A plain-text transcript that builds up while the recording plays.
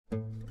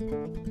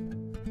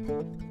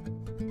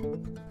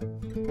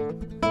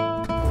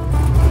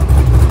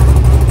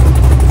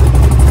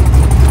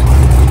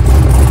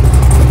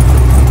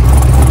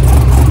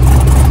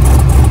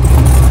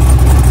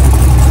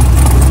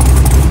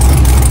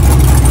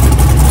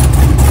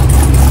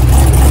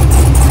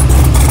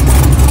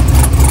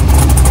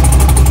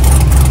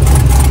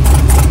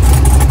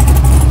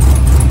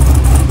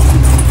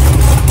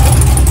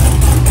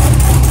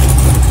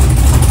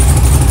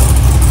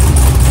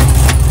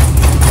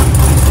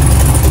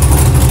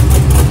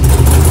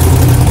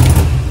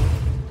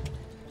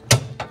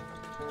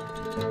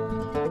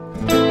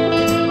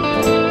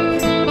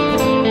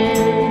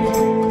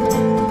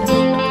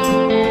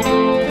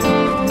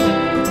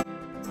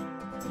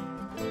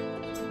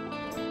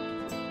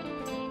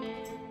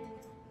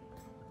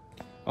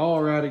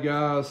Alrighty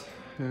guys,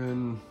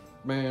 and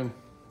man,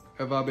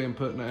 have I been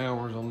putting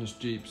hours on this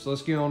Jeep. So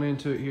let's get on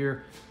into it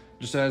here,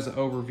 just as an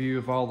overview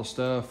of all the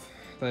stuff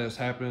that has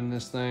happened in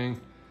this thing.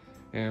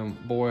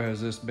 And boy,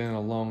 has this been a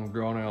long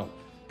drawn out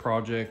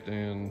project,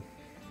 and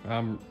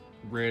I'm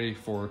ready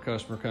for a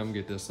customer to come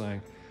get this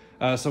thing.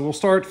 So we'll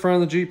start at the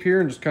front of the Jeep here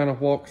and just kind of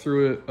walk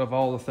through it of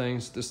all the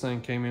things this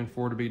thing came in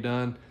for to be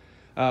done.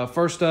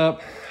 First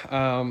up,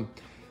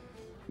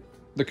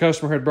 the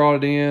customer had brought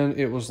it in.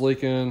 It was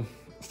leaking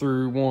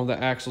through one of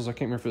the axles. I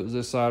can't remember if it was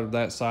this side or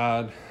that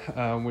side,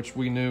 which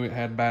we knew it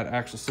had bad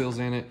axle seals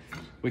in it.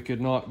 We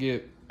could not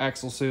get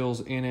axle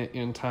seals in it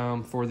in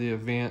time for the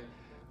event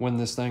when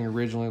this thing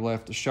originally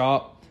left the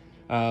shop.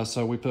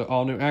 So we put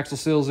all new axle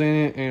seals in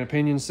it and a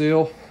pinion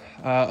seal.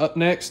 Up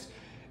next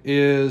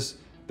is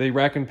the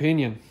rack and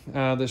pinion.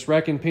 This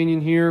rack and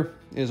pinion here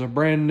is a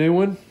brand new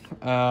one.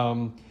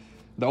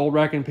 The old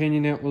rack and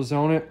pinion that was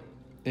on it,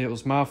 it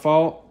was my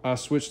fault. I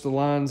switched the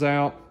lines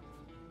out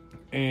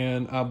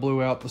and I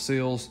blew out the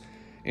seals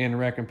in the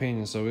rack and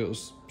pinion, so it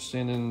was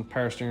sending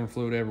power steering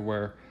fluid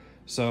everywhere.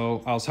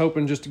 So I was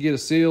hoping just to get a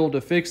seal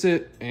to fix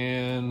it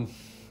and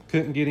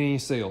couldn't get any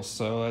seals.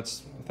 So I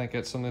think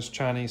that's some of this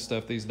Chinese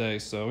stuff these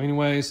days. So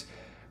anyways,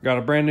 got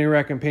a brand new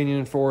rack and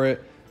pinion for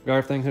it, got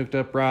everything hooked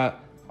up right,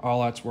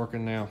 all that's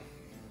working now.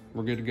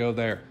 We're good to go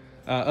there.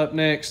 Up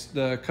next,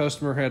 the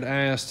customer had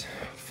asked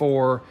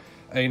for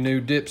a new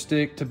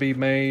dipstick to be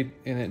made,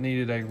 and it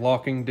needed a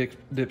locking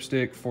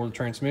dipstick for the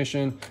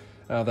transmission.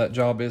 That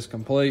job is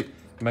complete.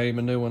 Made him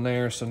a new one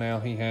there, so now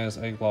he has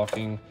a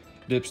locking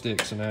dipstick,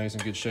 so now he's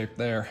in good shape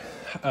there.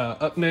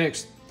 Up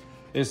next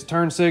is the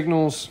turn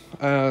signals.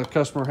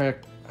 Customer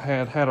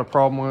had a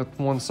problem with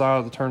one side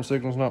of the turn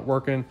signals not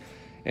working,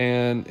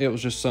 and it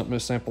was just something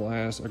as simple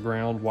as a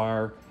ground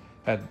wire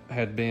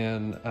had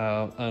been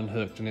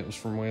unhooked, and it was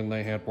from when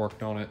they had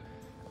worked on it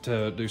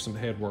to do some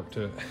head work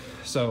to it.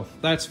 So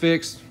that's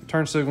fixed.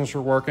 Turn signals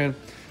are working.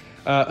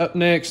 Up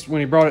next, when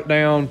he brought it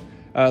down,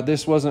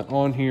 this wasn't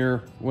on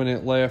here when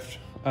it left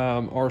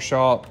our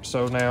shop,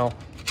 so now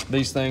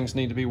these things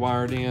need to be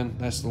wired in.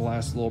 That's the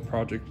last little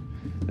project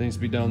that needs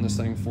to be done on this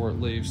thing before it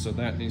leaves, so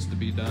that needs to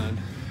be done,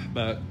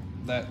 but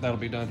that'll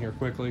be done here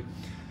quickly.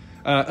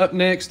 Up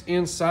next,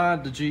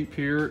 inside the Jeep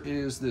here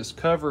is this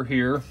cover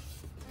here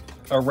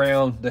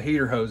around the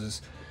heater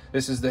hoses.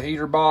 This is the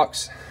heater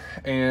box,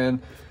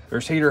 and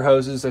there's heater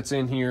hoses that's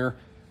in here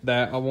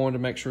that I wanted to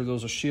make sure there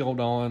was a shield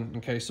on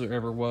in case there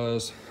ever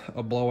was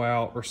a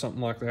blowout or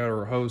something like that,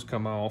 or a hose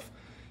come off.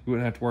 You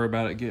wouldn't have to worry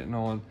about it getting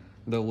on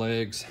the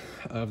legs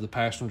of the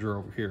passenger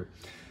over here.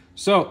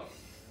 So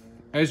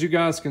as you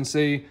guys can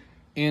see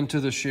into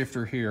the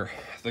shifter here,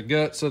 the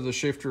guts of the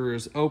shifter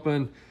is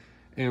open,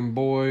 and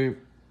boy,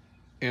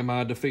 am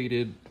I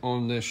defeated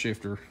on this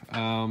shifter.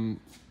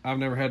 I've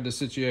never had this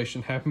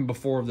situation happen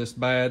before this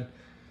bad,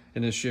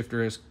 and this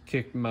shifter has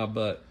kicked my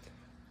butt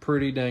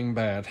pretty dang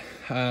bad.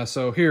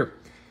 So here,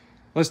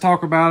 let's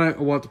talk about it,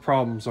 what the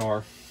problems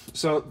are.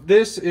 So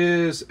this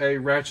is a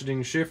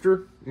ratcheting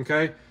shifter,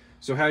 okay?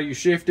 So how you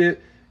shift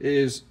it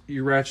is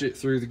you ratchet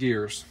through the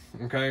gears,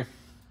 okay?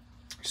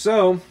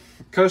 So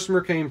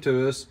customer came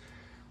to us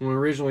when we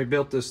originally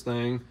built this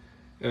thing,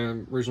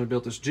 originally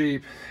built this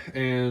Jeep,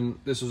 and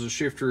this was a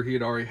shifter he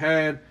had already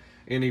had,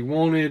 and he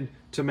wanted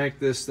to make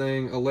this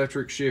thing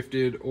electric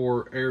shifted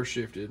or air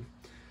shifted.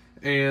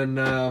 And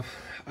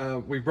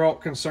we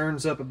brought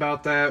concerns up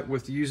about that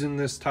with using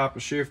this type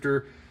of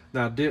shifter.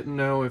 Now, I didn't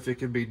know if it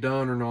could be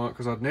done or not,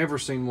 because I'd never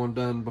seen one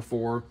done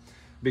before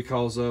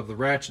because of the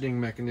ratcheting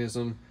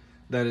mechanism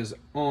that is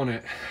on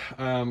it.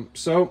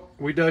 So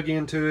we dug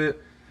into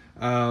it,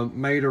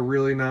 made a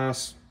really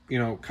nice,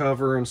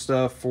 cover and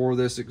stuff for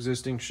this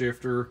existing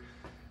shifter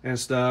and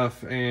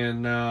stuff,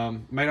 and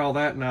made all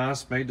that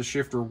nice, made the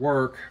shifter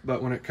work.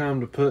 But when it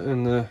come to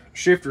putting the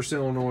shifter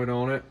solenoid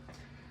on it,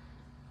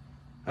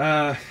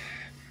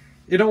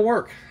 it don't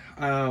work.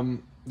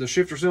 The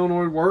shifter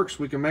solenoid works.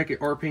 We can make it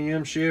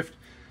RPM shift.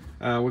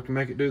 We can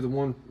make it do the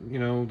one,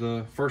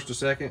 the first to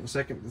second and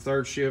second to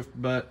third shift,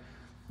 but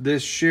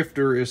this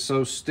shifter is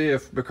so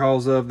stiff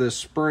because of this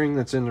spring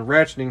that's in the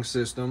ratcheting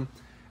system,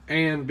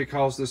 and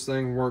because this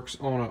thing works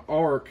on an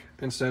arc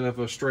instead of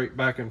a straight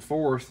back and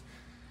forth,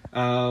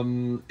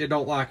 it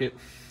don't like it.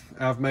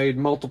 I've made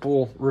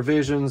multiple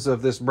revisions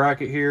of this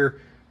bracket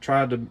here,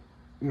 tried to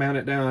mount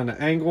it down at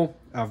an angle.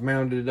 I've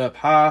mounted it up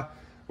high.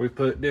 We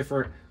put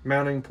different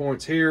mounting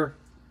points here,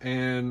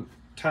 and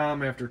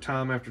time after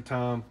time after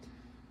time,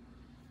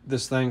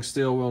 this thing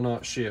still will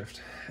not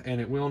shift, and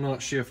it will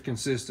not shift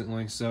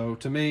consistently. So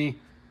to me,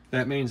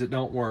 that means it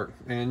don't work.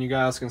 And you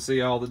guys can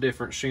see all the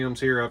different shims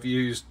here I've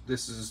used.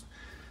 This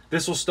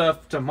was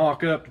stuff to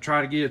mock up to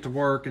try to get it to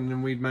work, and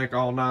then we'd make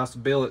all nice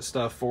billet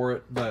stuff for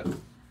it, but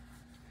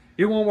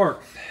it won't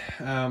work.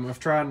 I've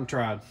tried and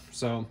tried.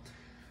 So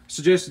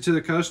suggested to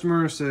the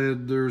customer,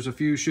 said there's a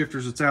few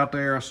shifters that's out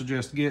there. I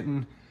suggest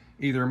getting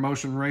either a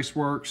Motion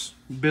Raceworks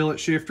billet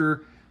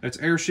shifter that's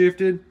air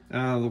shifted.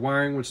 The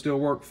wiring would still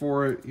work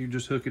for it. You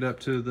just hook it up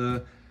to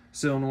the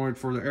solenoid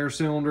for the air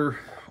cylinder,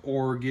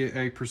 or get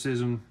a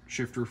precision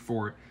shifter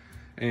for it.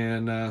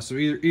 And so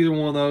either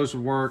one of those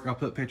would work. I'll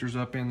put pictures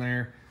up in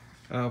there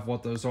of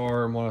what those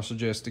are and what I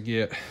suggest to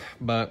get,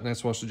 but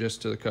that's what I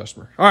suggest to the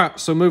customer. All right,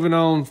 so moving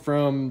on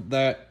from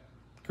that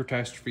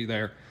catastrophe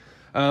there.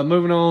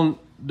 Moving on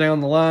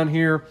down the line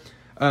here,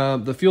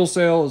 the fuel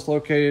cell is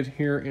located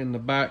here in the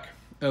back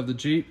of the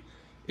Jeep.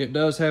 It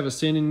does have a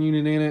sending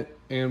unit in it,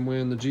 and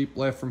when the Jeep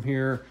left from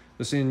here,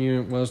 the sending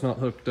unit was not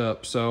hooked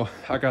up. So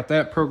I got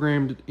that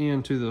programmed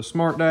into the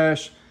Smart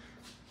Dash.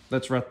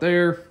 That's right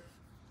there.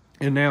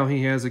 And now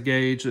he has a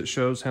gauge that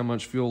shows how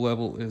much fuel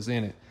level is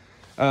in it.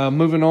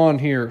 Moving on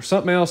here,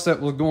 something else that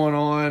was going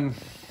on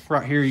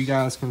right here, you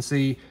guys can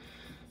see,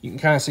 you can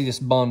kind of see this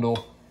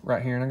bundle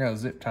right here, and I got a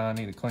zip tie I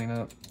need to clean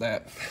up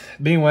that.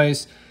 But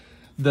anyways,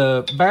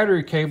 the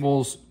battery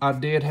cables I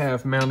did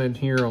have mounted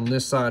here on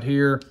this side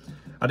here.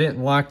 I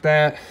didn't like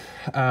that,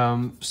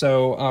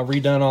 so I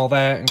redone all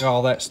that and got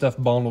all that stuff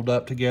bundled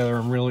up together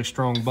in really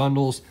strong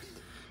bundles,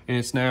 and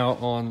it's now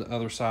on the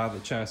other side of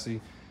the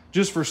chassis.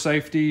 Just for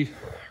safety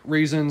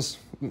reasons,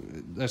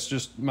 that's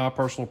just my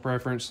personal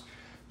preference.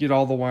 Get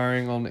all the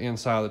wiring on the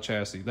inside of the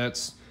chassis.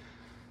 That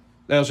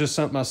was just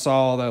something I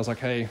saw that I was like,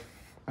 hey,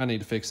 I need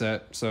to fix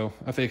that. So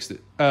I fixed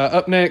it.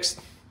 Up next,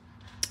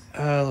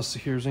 let's see,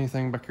 here's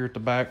anything back here at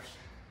the back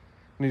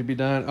need to be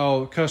done.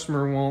 Oh, the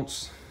customer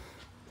wants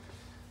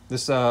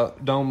this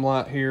dome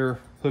light here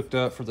hooked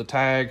up for the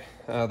tag.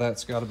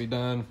 That's got to be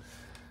done.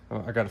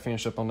 I got to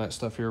finish up on that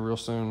stuff here real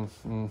soon,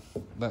 and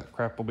that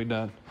crap will be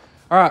done.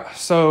 All right,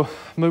 so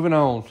moving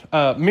on.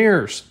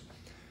 Mirrors.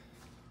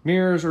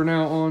 Mirrors are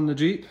now on the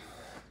Jeep.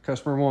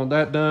 Customer wanted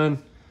that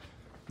done.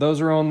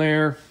 Those are on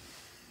there.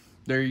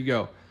 There you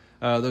go.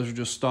 Those are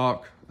just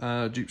stock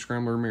Jeep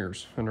Scrambler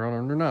mirrors, and they're on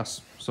there, they're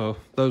nice. So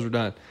those are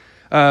done.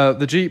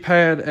 The Jeep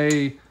had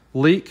a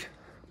leak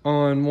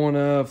on one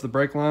of the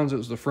brake lines. It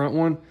was the front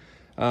one.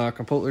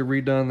 Completely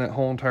redone that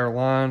whole entire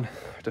line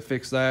to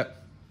fix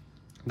that.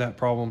 That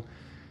problem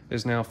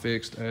is now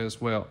fixed as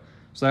well.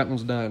 So that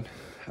one's done.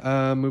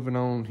 Moving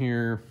on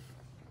here.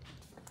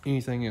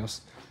 Anything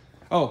else?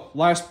 Oh,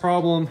 last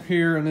problem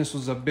here, and this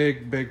was a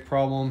big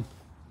problem.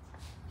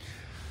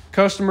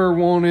 Customer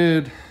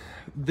wanted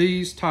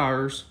these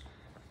tires,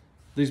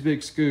 these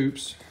big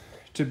scoops,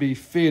 to be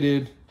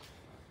fitted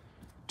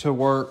to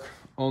work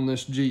on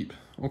this Jeep,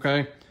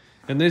 okay?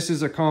 And this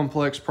is a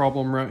complex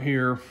problem right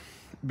here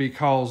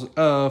because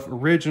of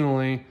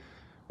originally,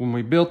 when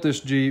we built this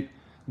Jeep,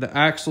 the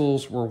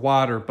axles were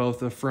wider, both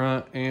the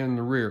front and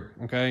the rear,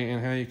 okay?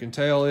 And how you can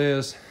tell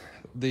is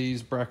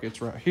these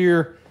brackets right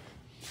here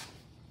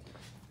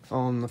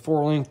on the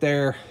 4-link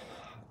there,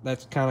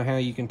 that's kind of how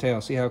you can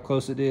tell. See how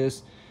close it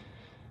is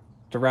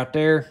to right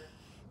there?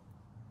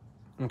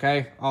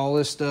 Okay, all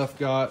this stuff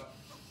got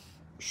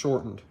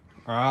shortened,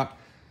 all right?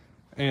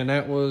 And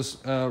that was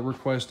a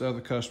request of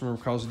the customer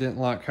because he didn't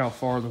like how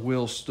far the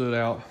wheels stood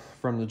out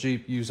from the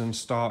Jeep using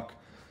stock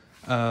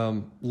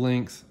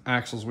length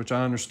axles, which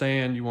I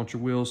understand. You want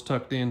your wheels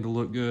tucked in to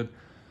look good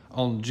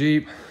on the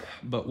Jeep,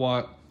 but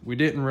what we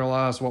didn't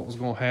realize what was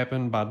going to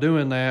happen by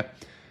doing that,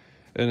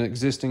 an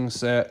existing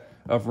set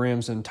of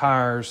rims and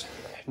tires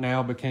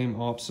now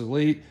became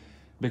obsolete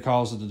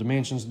because the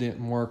dimensions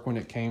didn't work when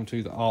it came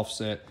to the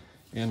offset.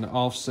 And the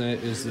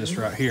offset is this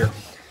right here.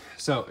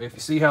 So if you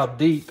see how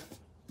deep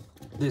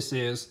this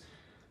is,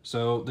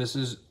 so this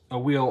is a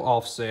wheel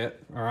offset,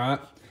 all right?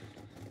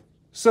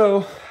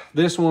 So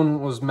this one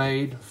was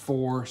made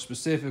for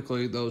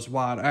specifically those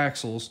wide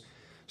axles,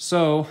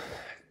 so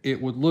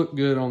it would look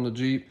good on the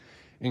Jeep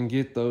and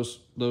get those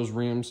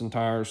rims and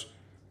tires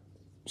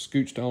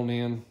scooched on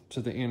in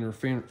to the inner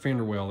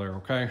fender well there,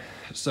 okay?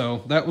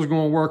 So that was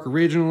going to work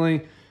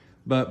originally,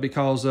 but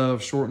because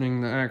of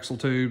shortening the axle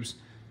tubes,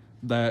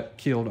 that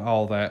killed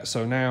all that.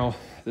 So now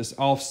this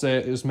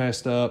offset is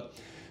messed up,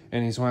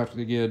 and he's going to have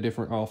to get a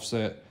different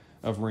offset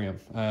of rim.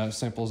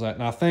 Simple as that.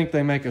 And I think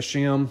they make a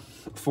shim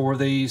for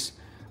these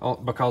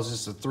because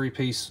it's a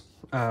 3-piece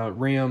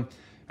rim.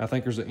 I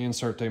think there's an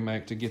insert they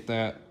make to get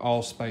that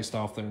all spaced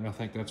off there, and I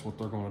think that's what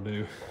they're going to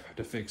do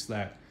to fix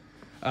that.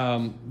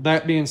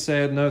 That being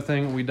said, another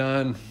thing we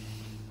done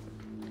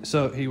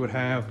so he would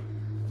have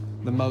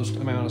the most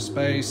amount of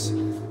space,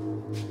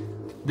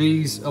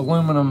 these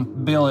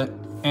aluminum billet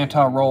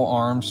anti-roll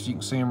arms. You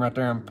can see them right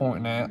there I'm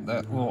pointing at,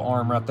 that little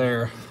arm right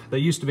there. They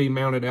used to be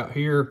mounted out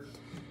here.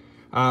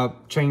 I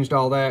changed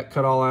all that,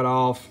 cut all that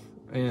off,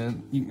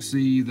 and you can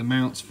see the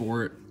mounts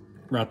for it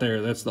right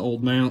there. That's the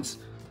old mounts.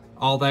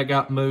 All that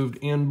got moved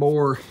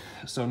inboard,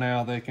 so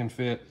now they can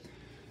fit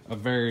a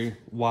very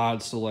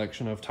wide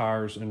selection of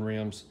tires and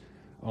rims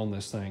on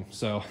this thing.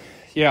 So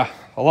yeah,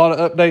 a lot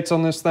of updates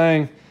on this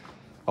thing,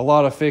 a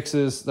lot of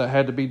fixes that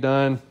had to be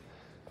done,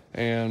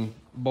 and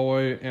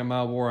boy, am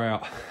I wore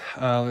out.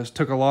 This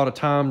took a lot of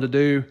time to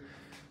do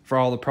for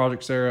all the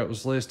projects there that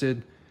was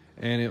listed,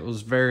 and it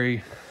was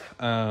very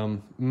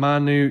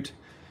minute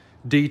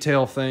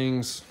detail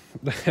things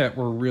that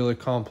were really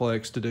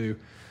complex to do.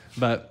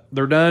 But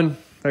they're done.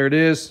 There it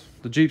is.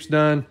 The Jeep's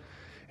done.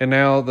 And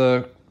now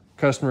the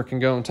customer can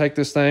go and take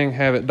this thing,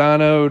 have it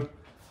dynoed,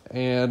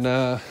 and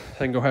they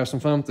can go have some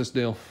fun with this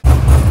deal. All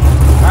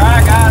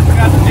right, guys, we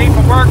got the Jeep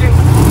working.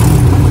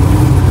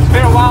 It's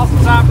been a while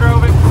since I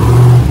drove it.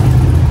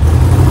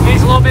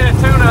 Needs a little bit of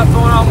tune-up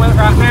going on with it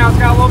right now. It's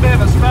got a little bit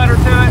of a sputter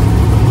to it.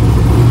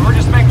 We're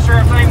just making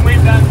sure everything we've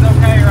done is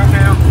okay right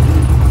now.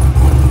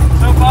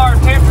 So far,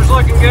 temperature's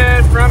looking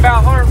good. We're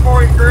about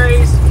 140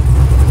 degrees.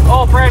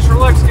 Oil pressure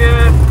looks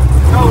good.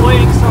 No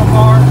leaks so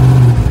far.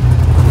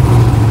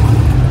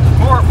 The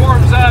more it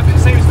warms up, it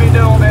seems to be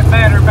doing a little bit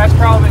better. That's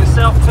probably the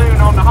self-tune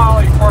on the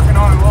Holly working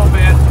on it a little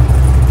bit.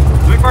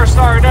 When we first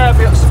started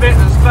up, it was spitting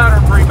and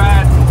sputtering pretty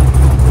bad.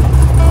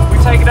 We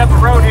take it up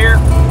the road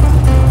here.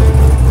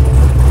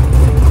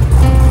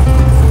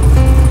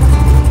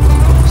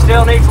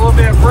 Still needs a little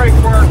bit of brake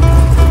work.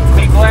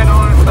 Need blend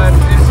on it, but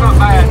it's not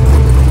bad.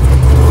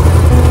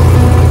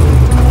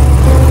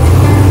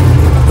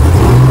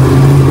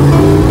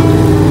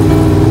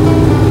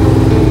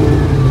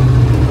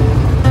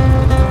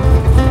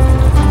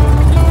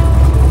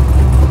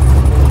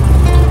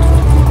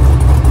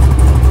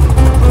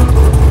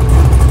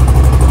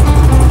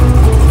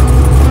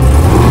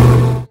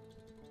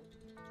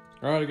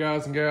 Alright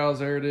guys and gals,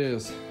 there it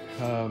is.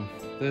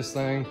 This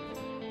thing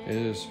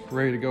is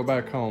ready to go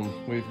back home.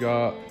 We've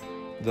got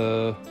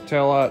the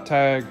tail light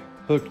tag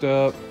hooked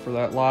up for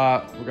that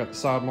light. We've got the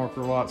side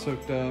marker lights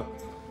hooked up,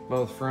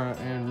 both front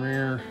and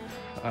rear.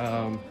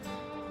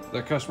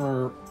 The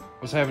customer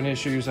was having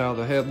issues out of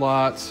the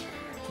headlights.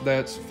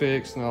 That's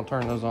fixed, and I'll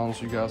turn those on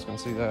so you guys can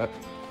see that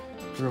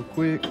real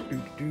quick. Right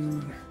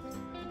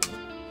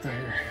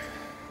here.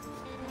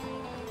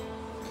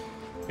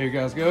 Here you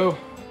guys go.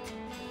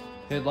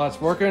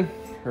 Headlights working.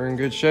 We're in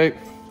good shape.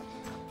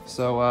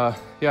 So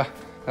yeah,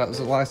 that was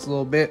the last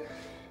little bit.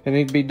 It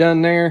needs to be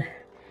done there,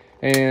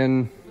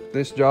 and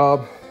this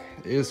job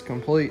is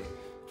complete.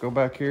 Go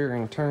back here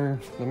and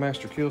turn the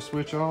master kill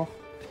switch off.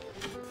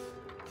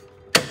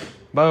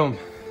 Boom.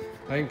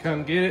 They can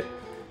come get it,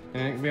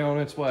 and it can be on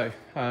its way.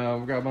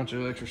 We've got a bunch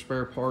of extra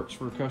spare parts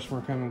for the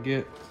customer to come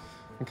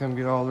and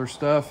get all their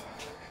stuff,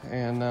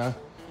 and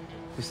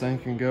this thing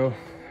can go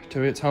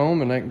to its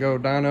home, and they can go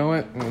dyno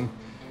it and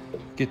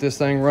get this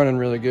thing running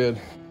really good.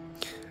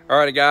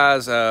 Alrighty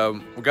guys,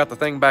 we got the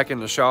thing back in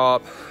the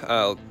shop.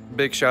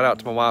 Big shout out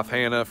to my wife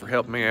Hannah for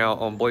helping me out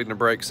on bleeding the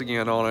brakes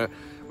again on it.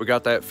 We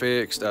got that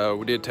fixed.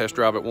 We did test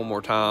drive it one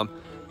more time.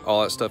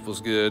 All that stuff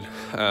was good.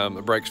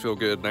 The brakes feel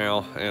good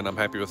now, and I'm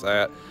happy with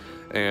that.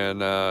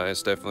 And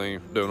it's definitely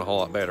doing a whole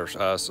lot better.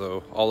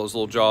 So all those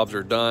little jobs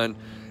are done.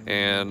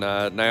 And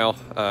now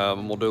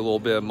we'll do a little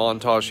bit of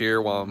montage here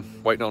while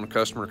I'm waiting on the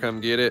customer to come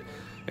get it.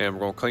 And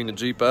we're gonna clean the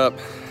Jeep up.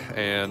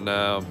 And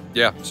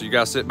yeah, so you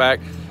guys sit back,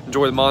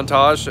 enjoy the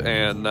montage,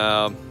 and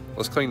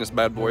let's clean this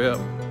bad boy up.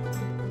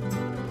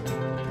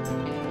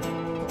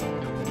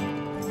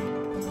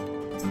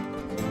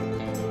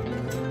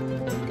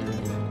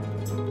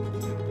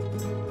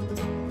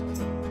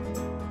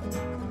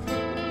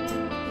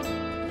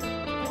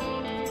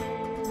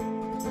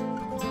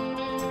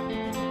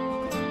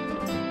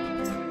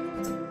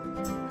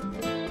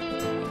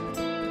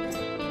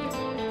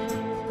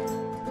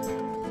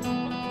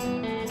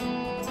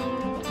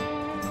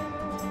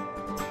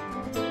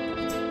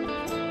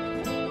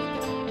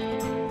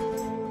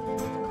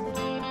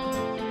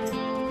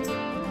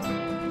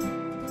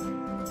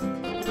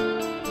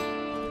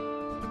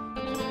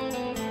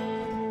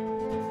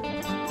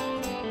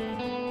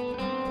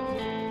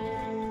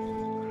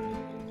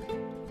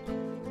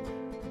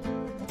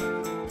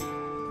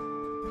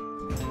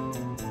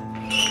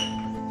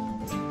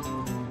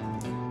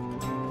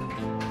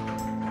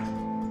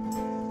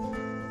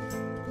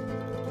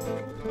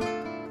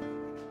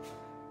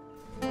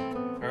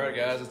 Alright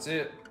guys, that's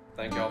it.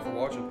 Thank y'all for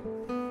watching.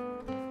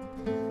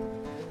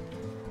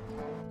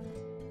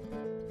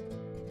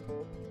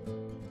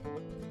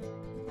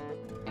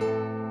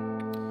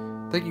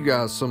 Thank you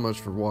guys so much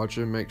for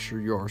watching. Make sure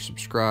you are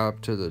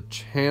subscribed to the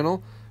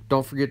channel.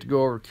 Don't forget to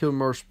go over to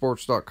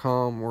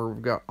KillerMotorsports.com, where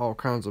we've got all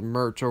kinds of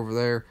merch over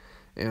there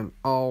and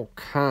all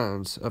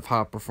kinds of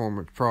high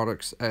performance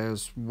products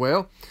as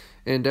well.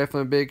 And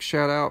definitely a big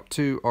shout out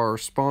to our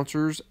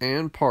sponsors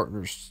and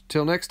partners.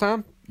 Till next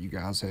time, you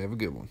guys have a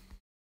good one.